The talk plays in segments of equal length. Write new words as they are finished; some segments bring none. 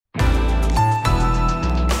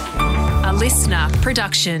listener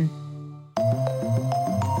production.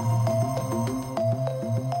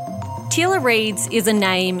 Teela Reid is a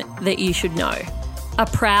name that you should know. A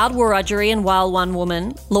proud Wiradjuri and Walwan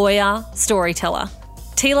woman, lawyer, storyteller.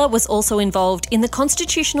 Teela was also involved in the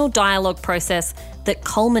constitutional dialogue process that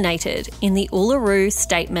culminated in the Uluru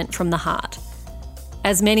Statement from the Heart.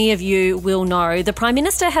 As many of you will know, the Prime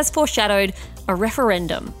Minister has foreshadowed a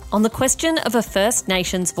referendum on the question of a First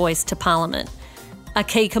Nations voice to Parliament, a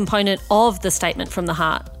key component of the Statement from the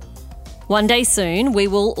Heart. One day soon, we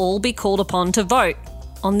will all be called upon to vote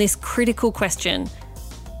on this critical question.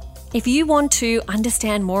 If you want to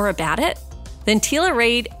understand more about it, then Teela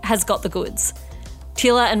Reid has got the goods.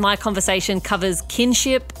 Teela and my conversation covers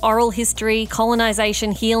kinship, oral history,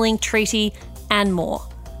 colonisation, healing, treaty, and more.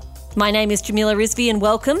 My name is Jamila Rizvi and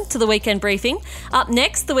welcome to the Weekend Briefing. Up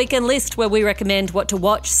next, the Weekend List, where we recommend what to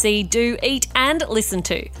watch, see, do, eat and listen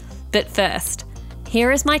to. But first,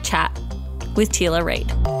 here is my chat with Teela Reid.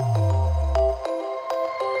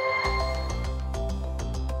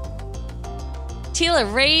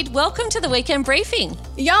 Teela Reid, welcome to the Weekend Briefing.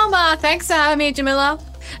 Yama, thanks for having me, Jamila.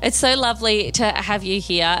 It's so lovely to have you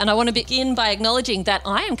here, and I want to begin by acknowledging that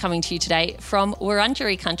I am coming to you today from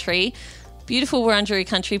Wurundjeri country, beautiful Wurundjeri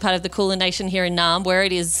country, part of the Kulin Nation here in Naarm, where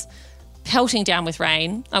it is pelting down with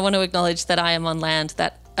rain. I want to acknowledge that I am on land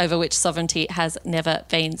that over which sovereignty has never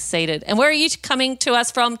been ceded. And where are you coming to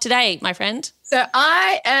us from today, my friend? So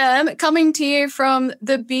I am coming to you from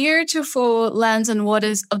the beautiful lands and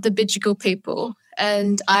waters of the Bidjigal people.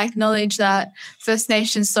 And I acknowledge that First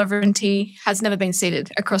Nations sovereignty has never been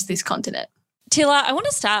ceded across this continent. Teela, I want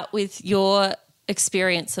to start with your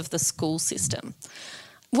experience of the school system.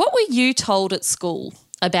 What were you told at school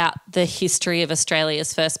about the history of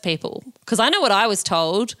Australia's first people? Because I know what I was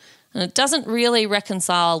told, and it doesn't really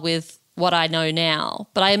reconcile with what I know now.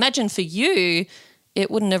 But I imagine for you, it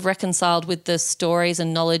wouldn't have reconciled with the stories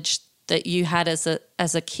and knowledge that you had as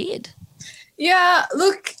a kid. Yeah,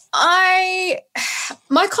 look, my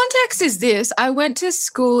context is this. I went to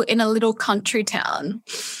school in a little country town.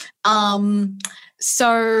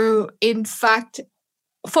 So, in fact,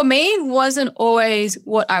 for me, it wasn't always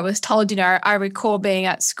what I was told. I recall being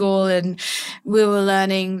at school and we were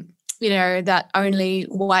learning, that only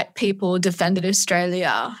white people defended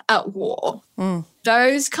Australia at war.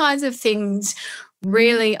 Those kinds of things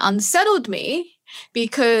really unsettled me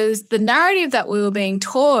because the narrative that we were being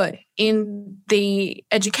taught in the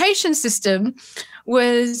education system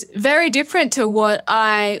was very different to what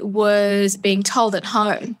I was being told at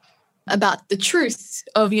home about the truth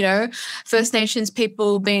of, First Nations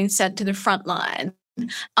people being sent to the front line.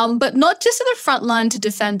 But not just to the front line to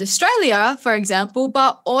defend Australia, for example,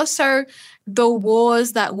 but also the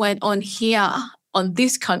wars that went on here on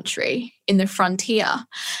this country in the frontier.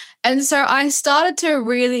 And so I started to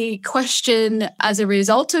really question, as a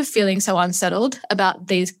result of feeling so unsettled about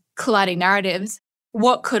these colliding narratives,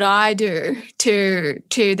 what could I do to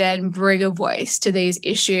then bring a voice to these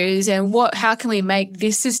issues, and how can we make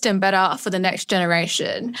this system better for the next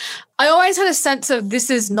generation? I always had a sense of this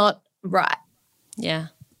is not right. Yeah.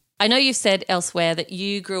 I know you've said elsewhere that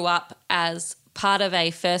you grew up as part of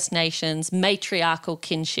a First Nations matriarchal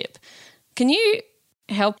kinship. Can you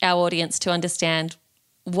help our audience to understand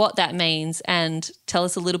what that means and tell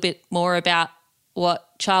us a little bit more about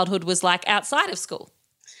what childhood was like outside of school?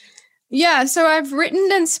 Yeah, so I've written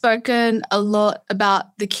and spoken a lot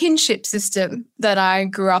about the kinship system that I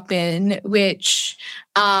grew up in, which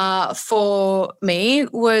for me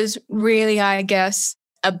was really, I guess,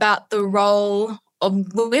 about the role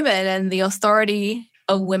of women and the authority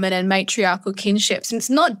of women and matriarchal kinships. And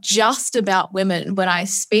it's not just about women when I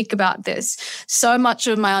speak about this. So much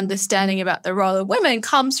of my understanding about the role of women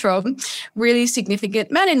comes from really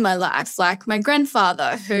significant men in my life, like my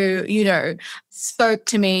grandfather who, spoke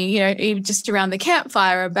to me, even just around the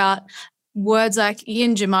campfire about words like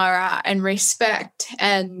yinjamara and respect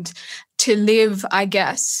and to live, I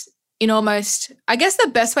guess, the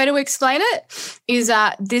best way to explain it is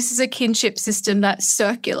that this is a kinship system that's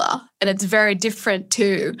circular and it's very different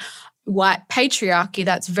to white patriarchy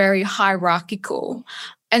that's very hierarchical.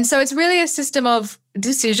 And so it's really a system of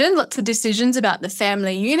decision. Lots of decisions about the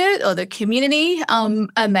family unit or the community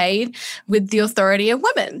are made with the authority of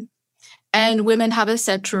women. And women have a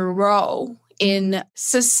central role in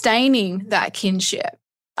sustaining that kinship.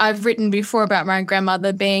 I've written before about my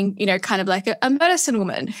grandmother being, kind of like a medicine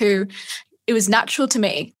woman who it was natural to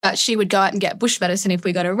me that she would go out and get bush medicine if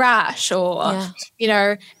we got a rash or,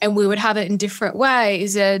 and we would have it in different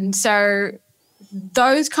ways. And so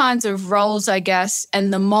those kinds of roles, I guess,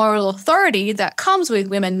 and the moral authority that comes with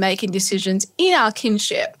women making decisions in our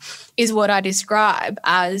kinship is what I describe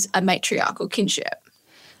as a matriarchal kinship.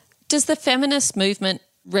 Does the feminist movement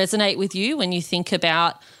resonate with you when you think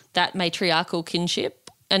about that matriarchal kinship?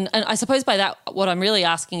 And I suppose by that, what I'm really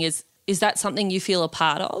asking is that something you feel a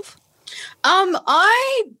part of?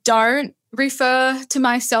 I don't refer to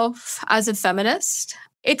myself as a feminist.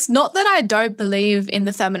 It's not that I don't believe in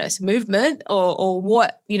the feminist movement or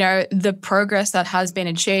what, the progress that has been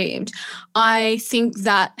achieved. I think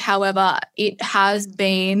that, however, it has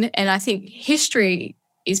been, and I think history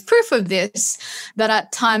is proof of this, that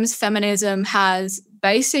at times feminism has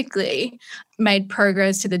basically made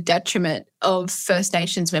progress to the detriment of First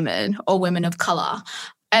Nations women or women of colour.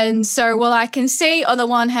 And so while I can see on the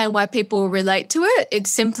one hand why people relate to it, it's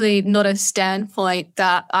simply not a standpoint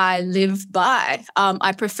that I live by.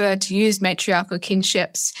 I prefer to use matriarchal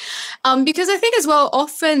kinships because I think as well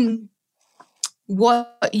often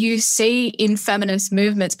what you see in feminist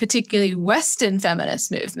movements, particularly Western feminist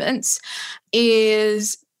movements,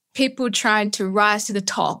 is people trying to rise to the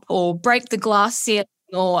top or break the glass ceiling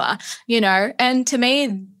or, and to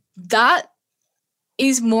me that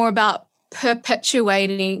is more about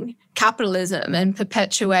perpetuating capitalism and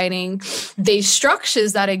perpetuating these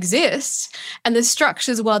structures that exist. And the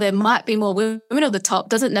structures, while there might be more women at the top,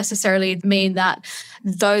 doesn't necessarily mean that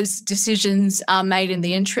those decisions are made in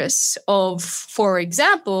the interests of, for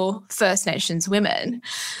example, First Nations women.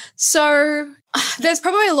 So there's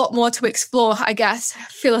probably a lot more to explore, I guess,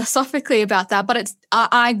 philosophically about that, but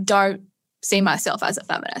I don't see myself as a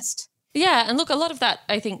feminist. Yeah, and look, a lot of that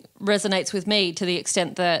I think resonates with me to the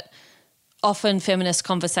extent that often feminist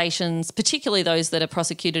conversations, particularly those that are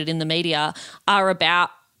prosecuted in the media, are about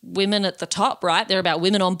women at the top, right? They're about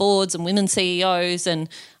women on boards and women CEOs. And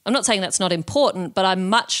I'm not saying that's not important, but I'm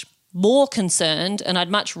much more concerned and I'd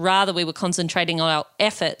much rather we were concentrating our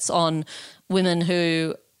efforts on women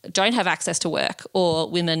who don't have access to work or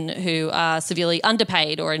women who are severely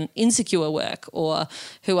underpaid or in insecure work or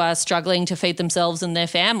who are struggling to feed themselves and their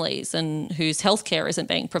families and whose healthcare isn't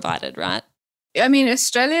being provided, right? I mean,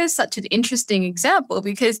 Australia is such an interesting example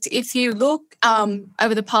because if you look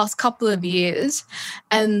over the past couple of years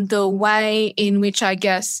and the way in which I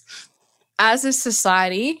guess as a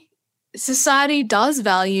society does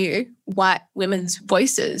value white women's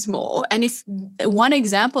voices more. And if one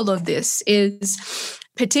example of this is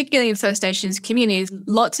particularly in First Nations communities,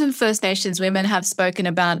 lots of First Nations women have spoken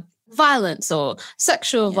about violence or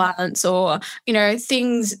sexual violence or,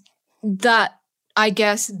 things that I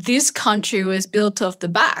guess this country was built off the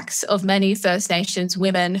backs of many First Nations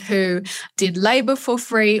women who did labour for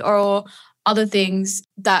free or other things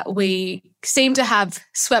that we seem to have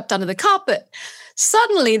swept under the carpet.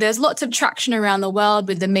 Suddenly, there's lots of traction around the world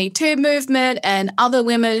with the Me Too movement and other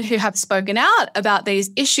women who have spoken out about these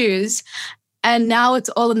issues. And now it's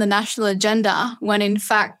all in the national agenda when, in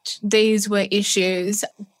fact, these were issues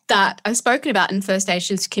that I've spoken about in First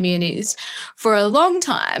Nations communities for a long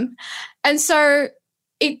time. And so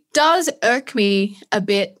it does irk me a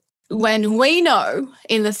bit when we know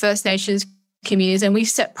in the First Nations communities and we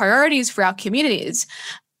set priorities for our communities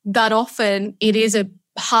that often it is a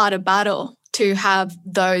harder battle to have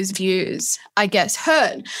those views, I guess,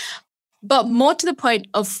 heard. But more to the point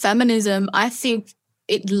of feminism, I think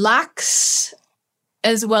it lacks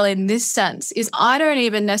as well in this sense is I don't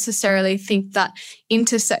even necessarily think that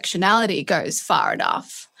intersectionality goes far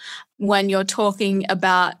enough when you're talking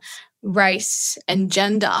about race and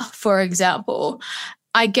gender, for example.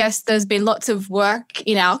 I guess there's been lots of work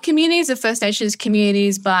in our communities, the First Nations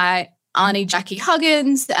communities, by Arnie Jackie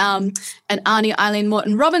Huggins and Arnie Eileen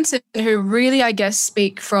Morton Robinson, who really, I guess,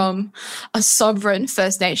 speak from a sovereign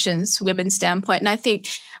First Nations women's standpoint. And I think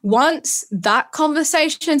once that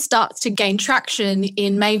conversation starts to gain traction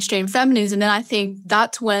in mainstream feminism, then I think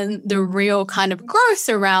that's when the real kind of growth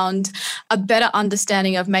around a better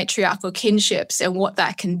understanding of matriarchal kinships and what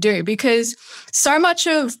that can do. Because so much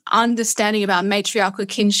of understanding about matriarchal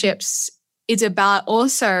kinships is about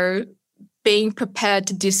also being prepared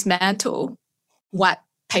to dismantle white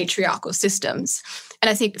patriarchal systems. And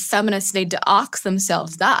I think feminists need to ask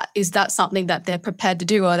themselves that. Is that something that they're prepared to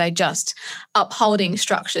do, or are they just upholding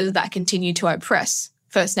structures that continue to oppress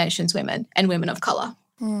First Nations women and women of colour?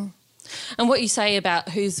 Mm. And what you say about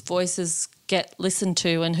whose voices get listened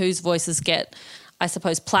to and whose voices get, I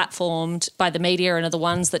suppose, platformed by the media and are the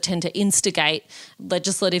ones that tend to instigate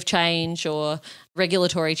legislative change or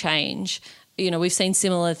regulatory change. We've seen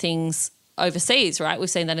similar things overseas, right? We've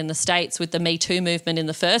seen that in the States with the Me Too movement in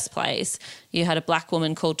the first place. You had a black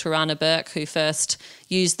woman called Tarana Burke who first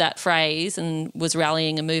used that phrase and was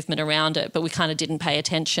rallying a movement around it, but we kind of didn't pay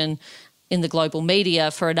attention in the global media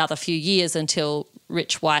for another few years until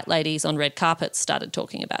rich white ladies on red carpets started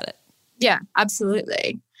talking about it. Yeah,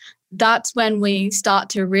 absolutely. That's when we start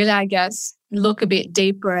to really, I guess, look a bit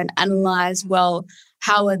deeper and analyze, well,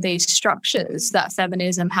 how are these structures that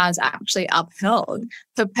feminism has actually upheld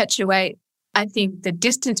perpetuate, I think, the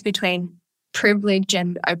distance between privileged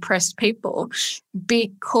and oppressed people?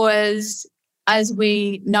 Because as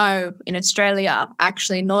we know in Australia,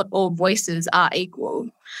 actually not all voices are equal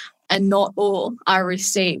and not all are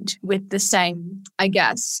received with the same, I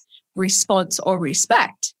guess, response or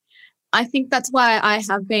respect. I think that's why I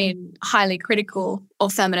have been highly critical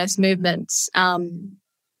of feminist movements,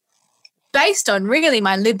 based on really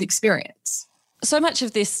my lived experience. So much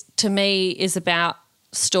of this to me is about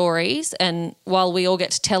stories, and while we all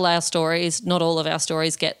get to tell our stories, not all of our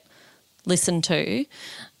stories get listened to.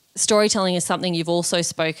 Storytelling is something you've also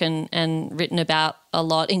spoken and written about a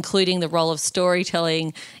lot, including the role of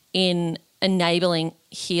storytelling in enabling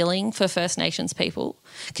healing for First Nations people.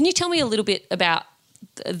 Can you tell me a little bit about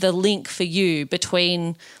the link for you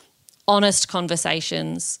between honest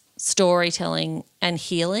conversations, storytelling and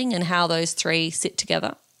healing, and how those three sit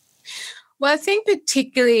together? Well, I think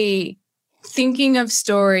particularly thinking of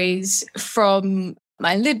stories from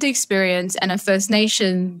my lived experience and a First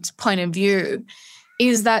Nations point of view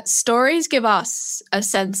is that stories give us a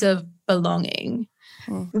sense of belonging.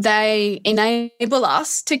 They enable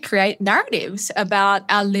us to create narratives about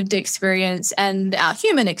our lived experience and our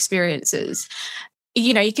human experiences.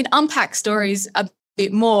 You know, you can unpack stories a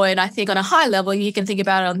bit more, and I think on a high level, you can think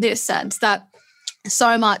about it on this sense that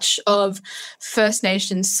so much of First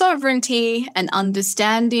Nations sovereignty and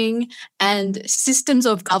understanding and systems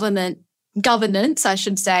of governance, I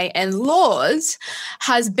should say, and laws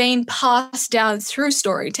has been passed down through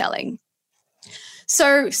storytelling.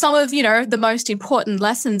 So some of, the most important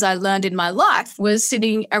lessons I learned in my life was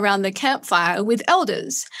sitting around the campfire with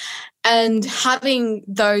elders and having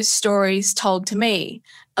those stories told to me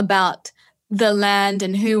about the land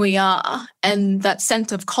and who we are and that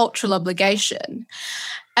sense of cultural obligation.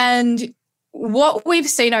 And what we've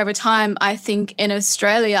seen over time, I think, in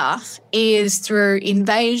Australia is through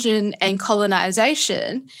invasion and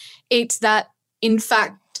colonisation, it's that, in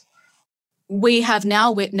fact, we have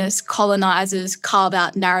now witnessed colonisers carve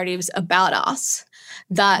out narratives about us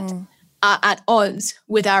that are at odds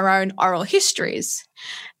with our own oral histories.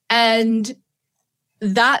 And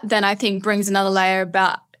that then, I think, brings another layer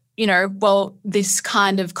about, this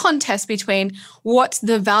kind of contest between what's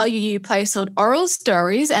the value you place on oral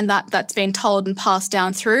stories and that's been told and passed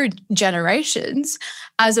down through generations,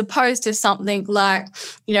 as opposed to something like,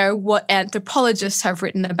 what anthropologists have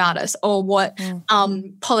written about us or what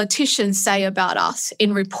politicians say about us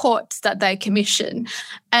in reports that they commission.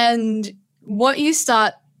 And what you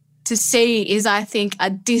start to see is, I think,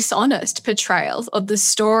 a dishonest portrayal of the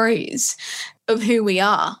stories of who we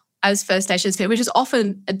are as First Nations people, which is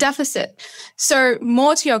often a deficit. So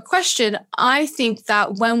more to your question, I think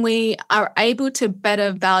that when we are able to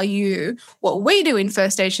better value what we do in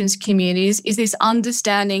First Nations communities is this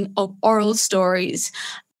understanding of oral stories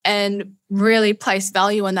and really place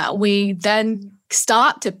value on that, we then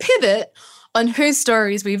start to pivot on whose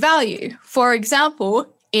stories we value. For example,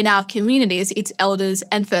 in our communities, it's elders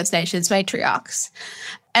and First Nations matriarchs.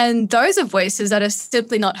 And those are voices that are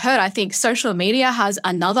simply not heard. I think social media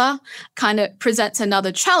presents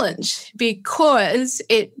another challenge because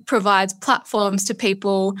it provides platforms to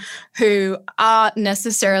people who aren't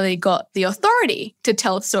necessarily got the authority to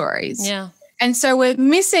tell stories. Yeah. And so we're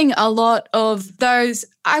missing a lot of those,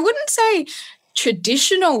 I wouldn't say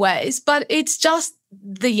traditional ways, but it's just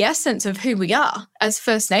the essence of who we are as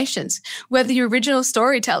First Nations. We're the original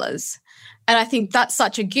storytellers. And I think that's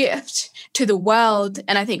such a gift to the world.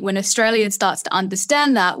 And I think when Australia starts to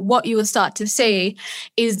understand that, what you will start to see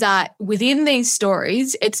is that within these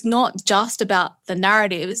stories, it's not just about the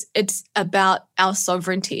narratives, it's about our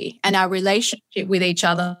sovereignty and our relationship with each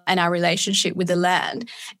other and our relationship with the land.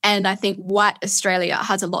 And I think white Australia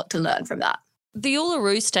has a lot to learn from that. The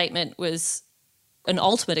Uluru Statement was an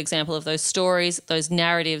ultimate example of those stories, those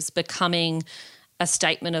narratives becoming a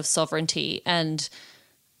statement of sovereignty and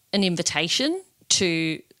an invitation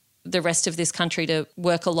to the rest of this country to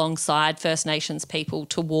work alongside First Nations people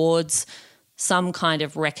towards some kind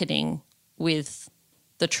of reckoning with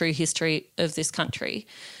the true history of this country.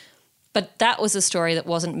 But that was a story that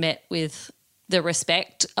wasn't met with the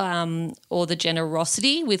respect or the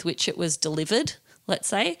generosity with which it was delivered, let's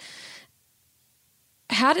say.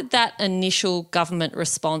 How did that initial government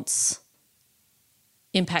response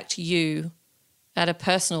impact you at a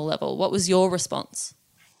personal level? What was your response?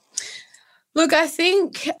 Look, I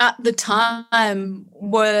think at the time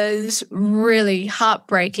was really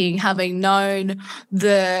heartbreaking, having known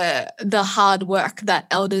the hard work that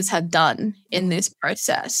elders had done in this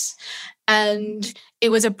process. And it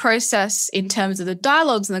was a process in terms of the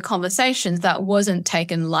dialogues and the conversations that wasn't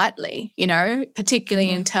taken lightly, particularly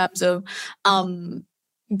in terms of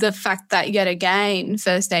the fact that yet again,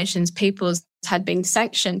 First Nations peoples had been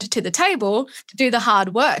sanctioned to the table to do the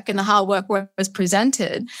hard work, and the hard work was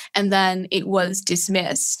presented and then it was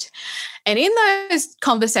dismissed. And in those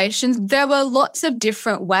conversations, there were lots of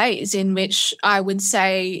different ways in which I would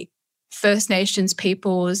say First Nations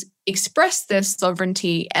peoples express their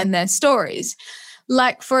sovereignty and their stories.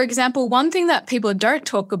 Like, for example, one thing that people don't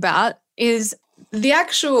talk about is the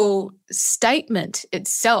actual statement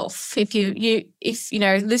itself. If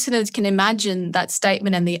listeners can imagine that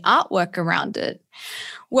statement and the artwork around it,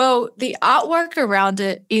 well, the artwork around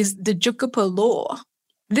it is the Jukupa law.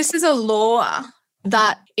 This is a law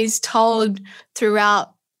that is told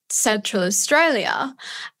throughout Central Australia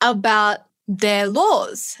about their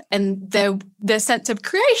laws and their sense of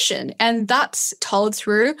creation, and that's told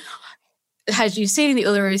through, as you see in the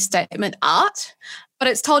Uluru Statement, art. But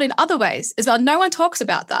it's told in other ways as well. No one talks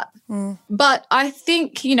about that. But I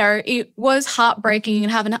think, it was heartbreaking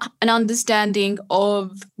and having an understanding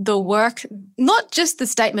of the work, not just the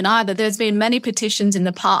statement either. There's been many petitions in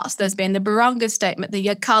the past. There's been the Barunga Statement, the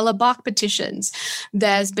Yirrkala Bark petitions.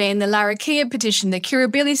 There's been the Larrakia petition, the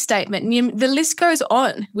Kirribilli Statement. And the list goes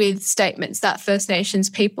on with statements that First Nations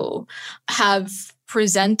people have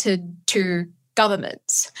presented to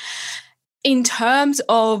governments. In terms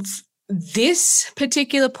of this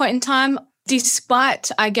particular point in time,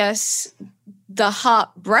 despite, I guess, the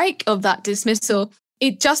heartbreak of that dismissal,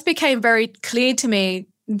 it just became very clear to me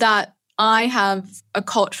that I have a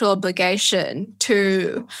cultural obligation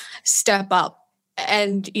to step up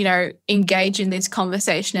and, engage in this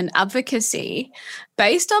conversation and advocacy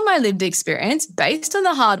based on my lived experience, based on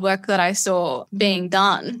the hard work that I saw being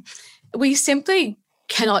done. We simply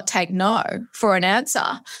cannot take no for an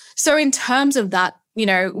answer. So in terms of that,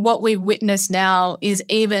 what we witness now is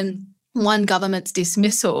even one government's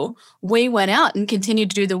dismissal, we went out and continued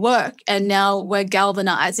to do the work, and now we're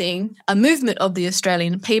galvanising a movement of the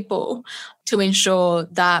Australian people to ensure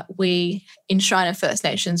that we enshrine a First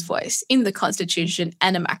Nations voice in the Constitution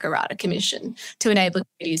and a Makarrata Commission to enable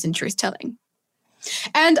treaties and truth-telling.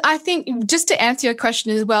 And I think, just to answer your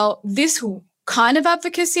question as well, this kind of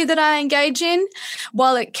advocacy that I engage in,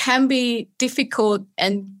 while it can be difficult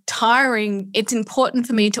and tiring, it's important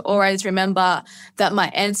for me to always remember that my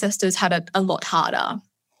ancestors had it a lot harder.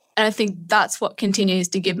 And I think that's what continues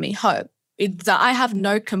to give me hope. It's that I have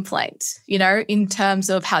no complaints, in terms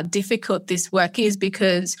of how difficult this work is,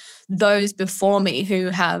 because those before me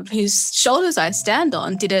whose shoulders I stand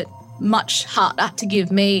on did it much harder to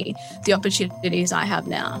give me the opportunities I have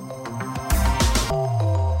now.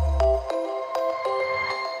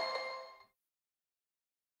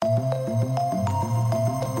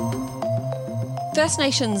 First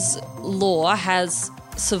Nations law has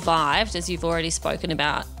survived, as you've already spoken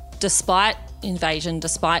about, despite invasion,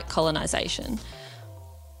 despite colonisation.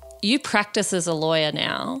 You practice as a lawyer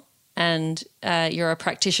now, and you're a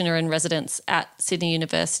practitioner in residence at Sydney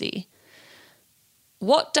University.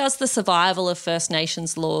 What does the survival of First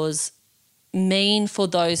Nations laws mean for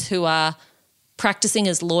those who are practicing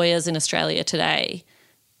as lawyers in Australia today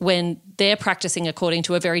when they're practicing according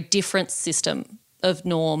to a very different system of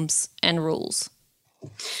norms and rules?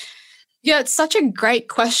 Yeah, it's such a great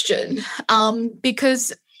question,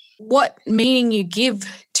 because what meaning you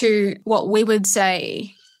give to what we would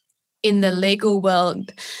say in the legal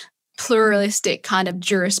world, pluralistic kind of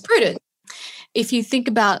jurisprudence. If you think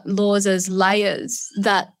about laws as layers,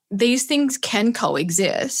 that these things can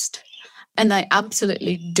coexist, and they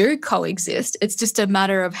absolutely do coexist. It's just a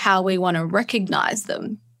matter of how we want to recognise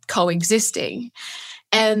them coexisting,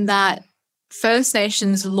 and that First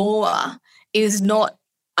Nations law is not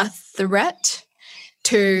a threat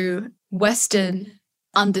to Western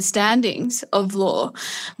understandings of law.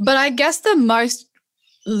 But I guess the most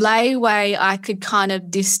lay way I could kind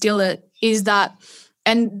of distill it is that,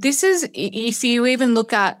 and this is, if you even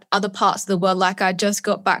look at other parts of the world, like I just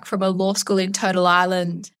got back from a law school in Turtle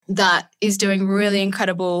Island that is doing really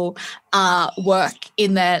incredible work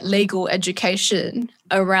in their legal education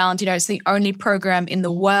around, it's the only program in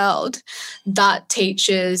the world that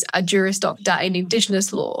teaches a Juris Doctor in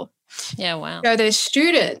Indigenous law. Yeah, wow. Their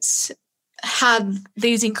students had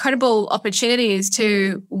these incredible opportunities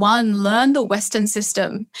to, one, learn the Western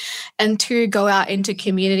system, and two, go out into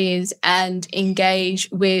communities and engage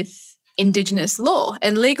with Indigenous law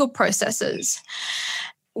and legal processes.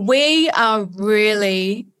 We are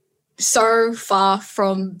really so far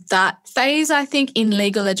from that phase, I think, in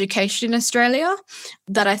legal education in Australia,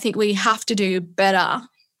 that I think we have to do better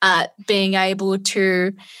at being able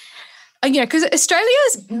to, because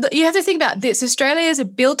you have to think about this, Australia is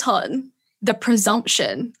built on the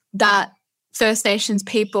presumption that First Nations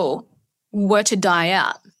people were to die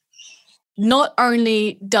out. Not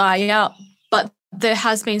only die out, but there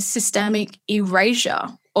has been systemic erasure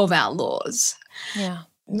of our laws. Yeah.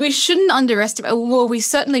 We shouldn't underestimate, well, we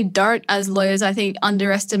certainly don't as lawyers, I think,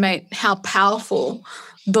 underestimate how powerful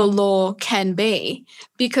the law can be,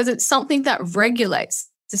 because it's something that regulates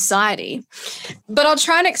society. But I'll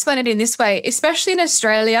try and explain it in this way, especially in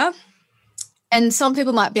Australia, and some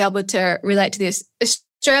people might be able to relate to this.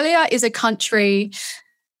 Australia is a country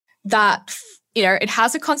that, it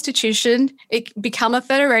has a constitution. It became a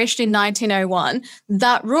federation in 1901.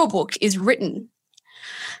 That rule book is written.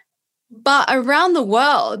 But around the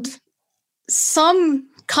world, some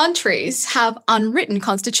countries have unwritten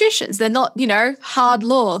constitutions. They're not, hard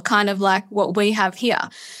law, kind of like what we have here.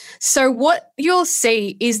 So what you'll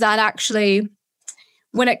see is that actually,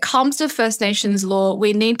 when it comes to First Nations law,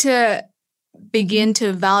 we need to begin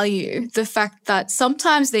to value the fact that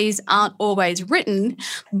sometimes these aren't always written,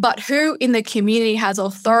 but who in the community has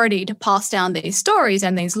authority to pass down these stories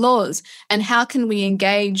and these laws, and how can we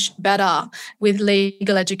engage better with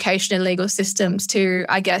legal education and legal systems to,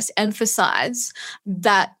 I guess, emphasize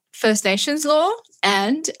that First Nations law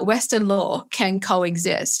and Western law can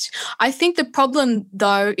coexist. I think the problem,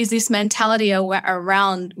 though, is this mentality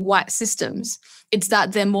around white systems. It's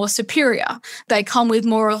that they're more superior. They come with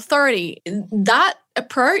more authority. That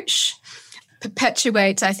approach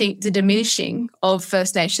perpetuates, I think, the diminishing of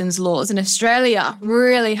First Nations laws. And Australia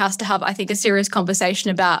really has to have, I think, a serious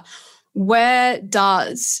conversation about where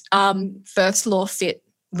does first law fit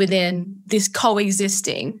within this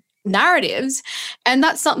coexisting narratives. And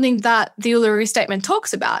that's something that the Uluru Statement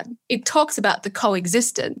talks about. It talks about the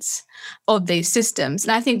coexistence of these systems.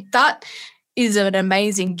 And I think that is an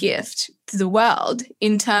amazing gift to the world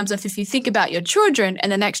in terms of, if you think about your children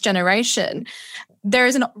and the next generation, there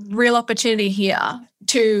is a real opportunity here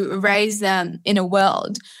to raise them in a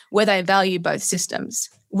world where they value both systems.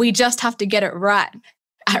 We just have to get it right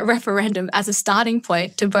at referendum as a starting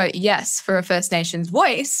point to vote yes for a First Nations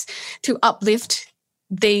voice to uplift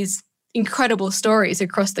these incredible stories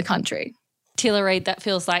across the country. Teela Reid, that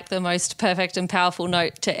feels like the most perfect and powerful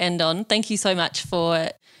note to end on. Thank you so much for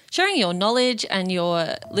sharing your knowledge and your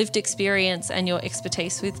lived experience and your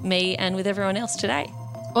expertise with me and with everyone else today.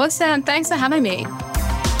 Awesome. Thanks for having me.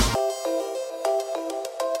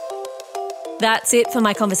 That's it for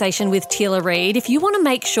my conversation with Teela Reid. If you want to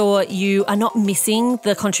make sure you are not missing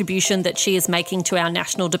the contribution that she is making to our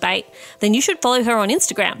national debate, then you should follow her on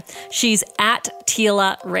Instagram. She's at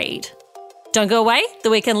Teela Reid. Don't go away.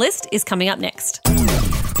 The Weekend List is coming up next.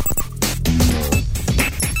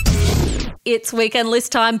 It's Weekend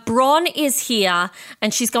List time. Bron is here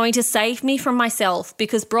and she's going to save me from myself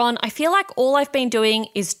because, Bron, I feel like all I've been doing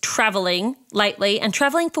is travelling lately and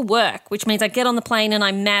travelling for work, which means I get on the plane and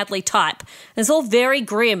I madly type. And it's all very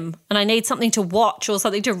grim and I need something to watch or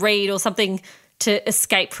something to read or something to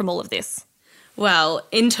escape from all of this. Well,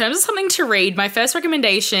 in terms of something to read, my first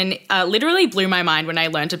recommendation literally blew my mind when I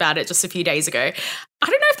learned about it just a few days ago. I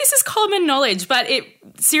don't know if this is common knowledge, but it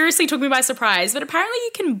seriously took me by surprise. But apparently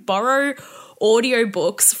you can borrow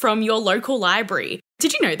audiobooks from your local library.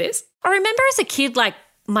 Did you know this? I remember as a kid,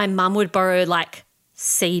 my mum would borrow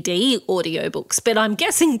CD audiobooks, but I'm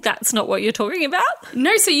guessing that's not what you're talking about.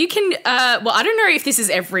 No, so you can, I don't know if this is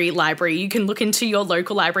every library. You can look into your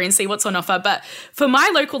local library and see what's on offer. But for my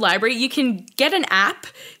local library, you can get an app,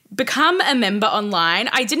 become a member online.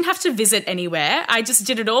 I didn't have to visit anywhere. I just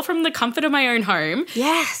did it all from the comfort of my own home.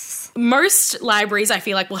 Yes. Most libraries, I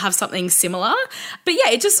feel like, will have something similar. But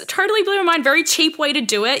yeah, it just totally blew my mind. Very cheap way to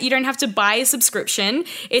do it. You don't have to buy a subscription.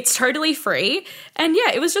 It's totally free. And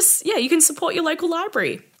yeah, it was just, you can support your local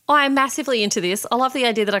library. I'm massively into this. I love the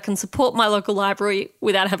idea that I can support my local library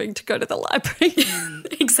without having to go to the library.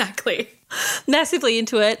 Exactly. Massively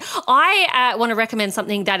into it. I want to recommend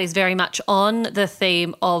something that is very much on the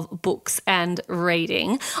theme of books and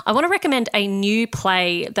reading. I want to recommend a new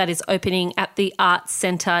play that is opening at the Arts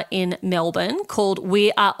Centre in Melbourne called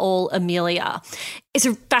We Are All Amelia. It's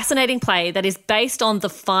a fascinating play that is based on the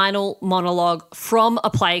final monologue from a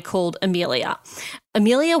play called Amelia.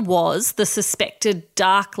 Amelia was the suspected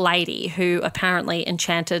dark lady who apparently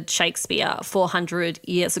enchanted Shakespeare 400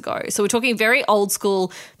 years ago. So we're talking very old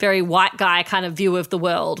school, very white guy kind of view of the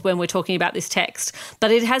world when we're talking about this text.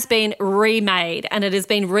 But it has been remade, and it has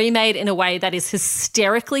been remade in a way that is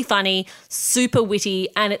hysterically funny, super witty,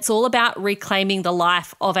 and it's all about reclaiming the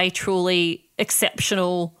life of a truly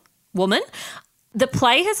exceptional woman. The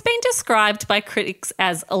play has been described by critics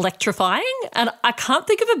as electrifying, and I can't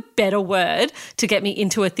think of a better word to get me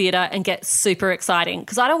into a theatre and get super exciting,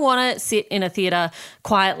 because I don't want to sit in a theatre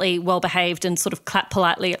quietly, well-behaved and sort of clap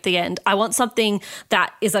politely at the end. I want something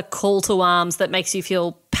that is a call to arms that makes you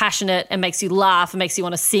feel passionate and makes you laugh and makes you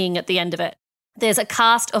want to sing at the end of it. There's a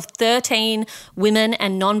cast of 13 women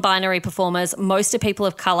and non-binary performers. Most are people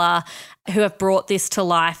of colour who have brought this to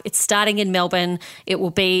life. It's starting in Melbourne. It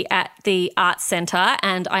will be at the Arts Centre,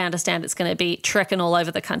 and I understand it's going to be trekking all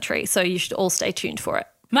over the country. So you should all stay tuned for it.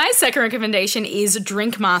 My second recommendation is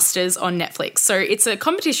Drink Masters on Netflix. So it's a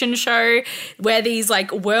competition show where these like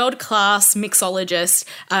world-class mixologists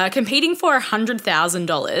are competing for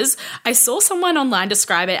 $100,000. I saw someone online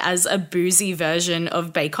describe it as a boozy version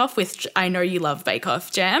of Bake Off, which I know you love Bake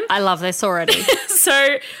Off, Jam. I love this already.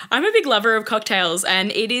 So I'm a big lover of cocktails,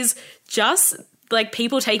 and it is just like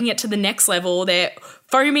people taking it to the next level. They're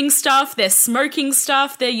foaming stuff, they're smoking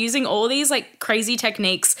stuff, they're using all these like crazy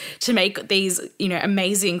techniques to make these,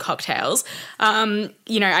 amazing cocktails.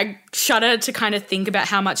 I shudder to kind of think about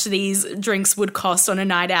how much these drinks would cost on a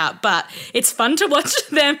night out, but it's fun to watch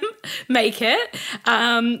them make it.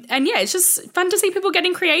 It's just fun to see people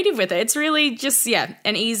getting creative with it. It's really just,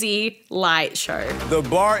 an easy, light show. The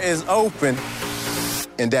bar is open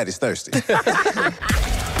and Daddy's thirsty.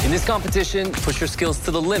 In this competition, push your skills to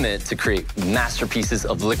the limit to create masterpieces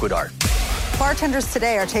of liquid art. Bartenders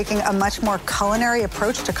today are taking a much more culinary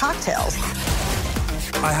approach to cocktails.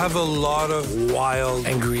 I have a lot of wild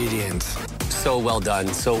ingredients. So well done,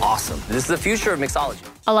 so awesome. This is the future of mixology.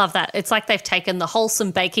 I love that. It's like they've taken the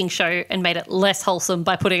wholesome baking show and made it less wholesome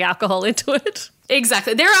by putting alcohol into it.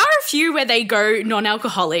 Exactly. There are a few where they go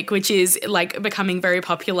non-alcoholic, which is like becoming very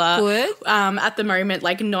popular at the moment,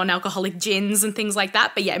 like non-alcoholic gins and things like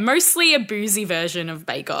that. But yeah, mostly a boozy version of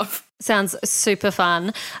Bake Off. Sounds super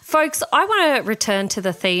fun. Folks, I want to return to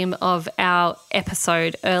the theme of our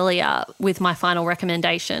episode earlier with my final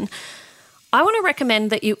recommendation. I want to recommend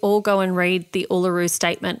that you all go and read the Uluru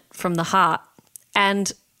Statement from the Heart.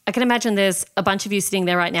 And I can imagine there's a bunch of you sitting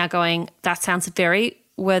there right now going, that sounds very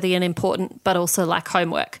worthy and important, but also like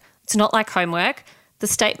homework. It's not like homework. The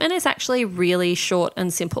statement is actually really short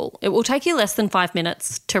and simple. It will take you less than 5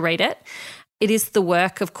 minutes to read it. It is the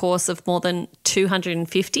work, of course, of more than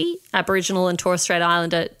 250 Aboriginal and Torres Strait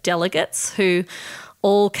Islander delegates who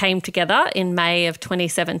all came together in May of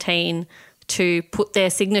 2017 to put their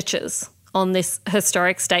signatures on this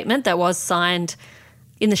historic statement that was signed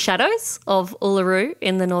in the shadows of Uluru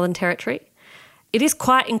in the Northern Territory. It is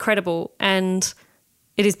quite incredible, and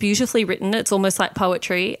it is beautifully written. It's almost like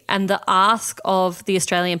poetry. And the ask of the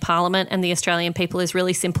Australian Parliament and the Australian people is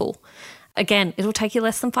really simple. Again, it'll take you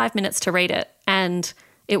less than 5 minutes to read it, and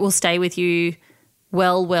it will stay with you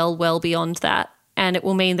well beyond that. And it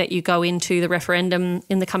will mean that you go into the referendum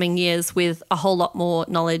in the coming years with a whole lot more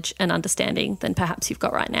knowledge and understanding than perhaps you've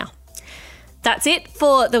got right now. That's it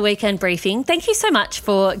for the weekend briefing. Thank you so much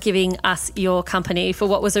for giving us your company for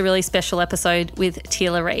what was a really special episode with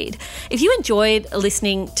Teela Reid. If you enjoyed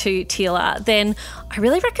listening to Teela, then I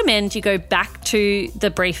really recommend you go back to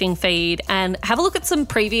the briefing feed and have a look at some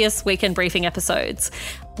previous weekend briefing episodes.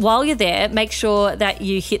 While you're there, make sure that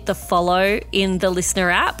you hit the follow in the listener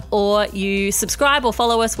app, or you subscribe or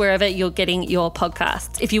follow us wherever you're getting your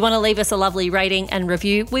podcasts. If you want to leave us a lovely rating and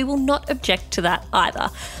review, we will not object to that either.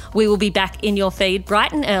 We will be back in your feed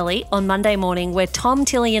bright and early on Monday morning, where Tom,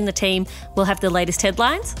 Tilly and the team will have the latest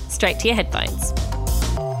headlines straight to your headphones.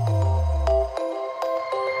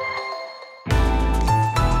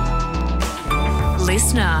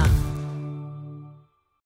 Listener.